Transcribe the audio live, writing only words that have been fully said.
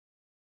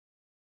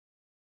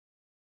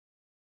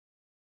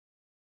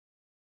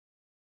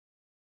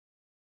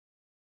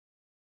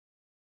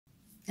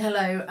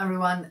Hello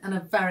everyone, and a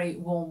very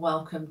warm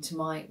welcome to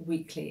my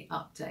weekly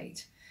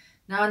update.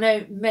 Now I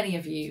know many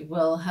of you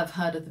will have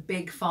heard of the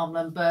Big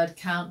Farmland Bird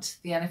Count.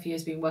 The NFU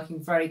has been working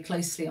very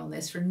closely on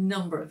this for a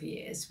number of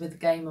years with the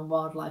Game and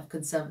Wildlife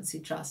Conservancy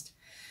Trust.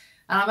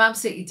 And I'm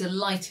absolutely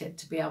delighted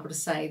to be able to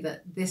say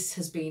that this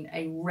has been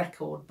a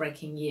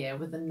record-breaking year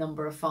with the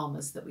number of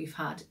farmers that we've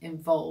had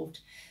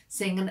involved,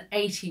 seeing an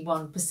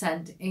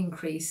 81%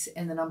 increase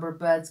in the number of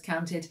birds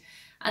counted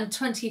and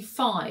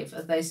 25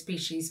 of those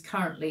species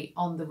currently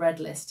on the red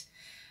list.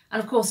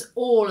 And of course,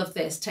 all of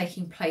this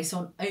taking place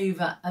on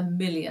over 1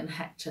 million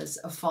hectares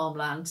of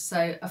farmland.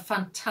 So a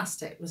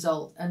fantastic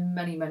result, and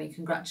many, many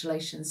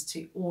congratulations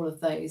to all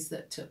of those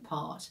that took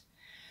part.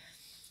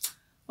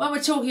 When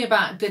we're talking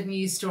about good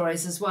news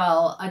stories as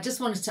well, I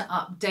just wanted to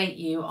update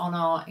you on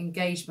our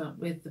engagement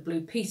with the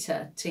Blue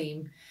Peter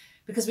team,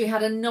 because we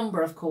had a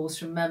number of calls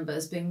from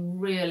members being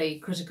really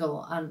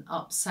critical and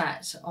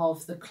upset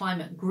of the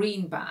Climate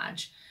Green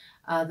badge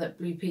that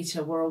Blue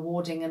Peter were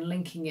awarding and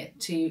linking it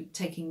to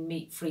taking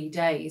meat-free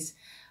days.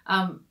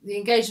 The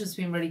engagement's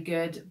been really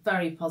good,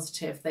 very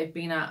positive. They've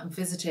been out and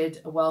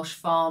visited a Welsh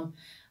farm,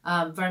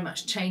 very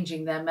much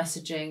changing their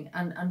messaging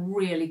and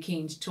really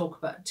keen to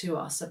talk to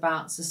us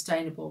about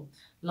sustainable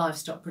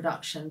livestock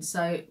production.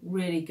 So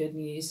really good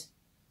news.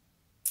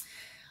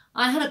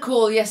 I had a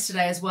call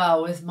yesterday as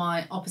well with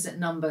my opposite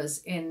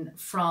numbers in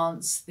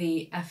France,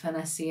 the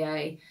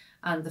FNSEA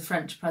and the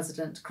French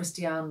President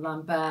Christian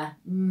Lambert.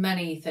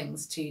 Many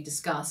things to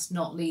discuss,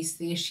 not least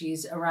the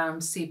issues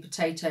around seed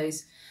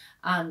potatoes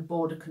and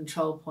border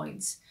control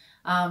points.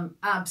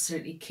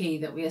 Absolutely key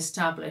that we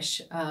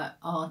establish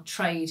our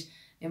trade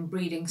in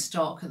breeding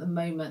stock. At the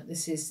moment,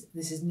 this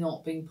is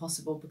not being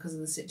possible because of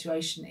the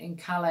situation in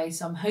Calais.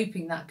 So I'm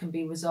hoping that can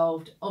be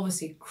resolved.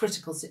 Obviously, a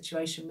critical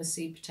situation with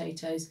seed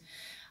potatoes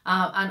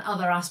and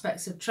other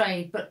aspects of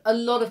trade, but a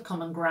lot of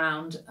common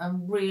ground,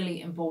 and really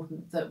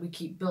important that we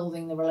keep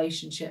building the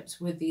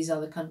relationships with these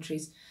other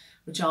countries,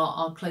 which are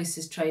our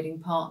closest trading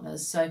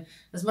partners. So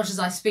as much as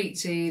I speak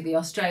to the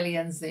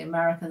Australians, the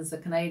Americans, the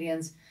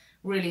Canadians,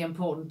 really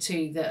important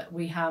too that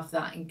we have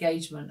that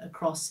engagement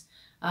across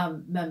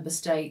member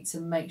states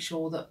and make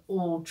sure that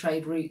all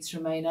trade routes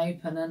remain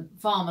open. And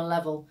farmer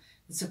level,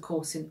 it's of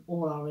course in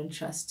all our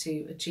interests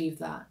to achieve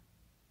that.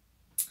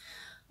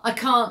 I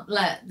can't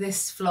let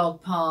this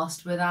vlog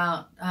pass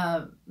without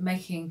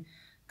making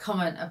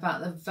comment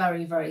about the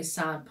very, very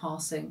sad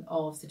passing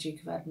of the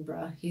Duke of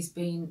Edinburgh. He's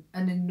been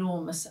an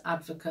enormous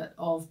advocate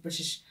of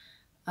British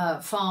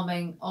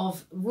farming,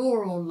 of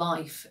rural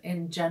life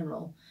in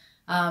general.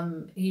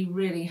 He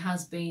really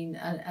has been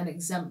an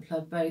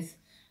exemplar, both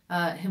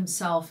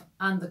himself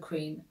and the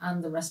Queen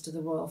and the rest of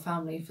the royal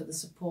family, for the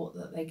support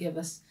that they give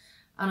us.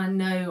 And I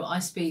know I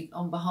speak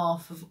on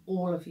behalf of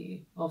all of you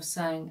of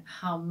saying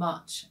how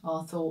much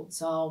our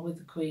thoughts are with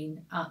the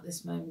Queen at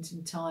this moment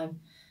in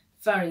time.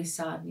 Very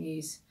sad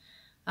news.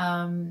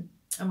 And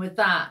with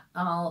that,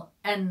 I'll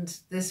end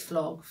this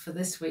vlog for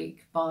this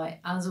week by,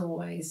 as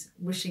always,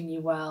 wishing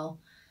you well.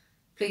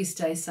 Please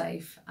stay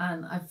safe,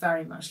 and I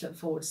very much look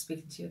forward to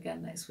speaking to you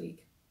again next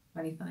week.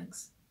 Many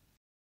thanks.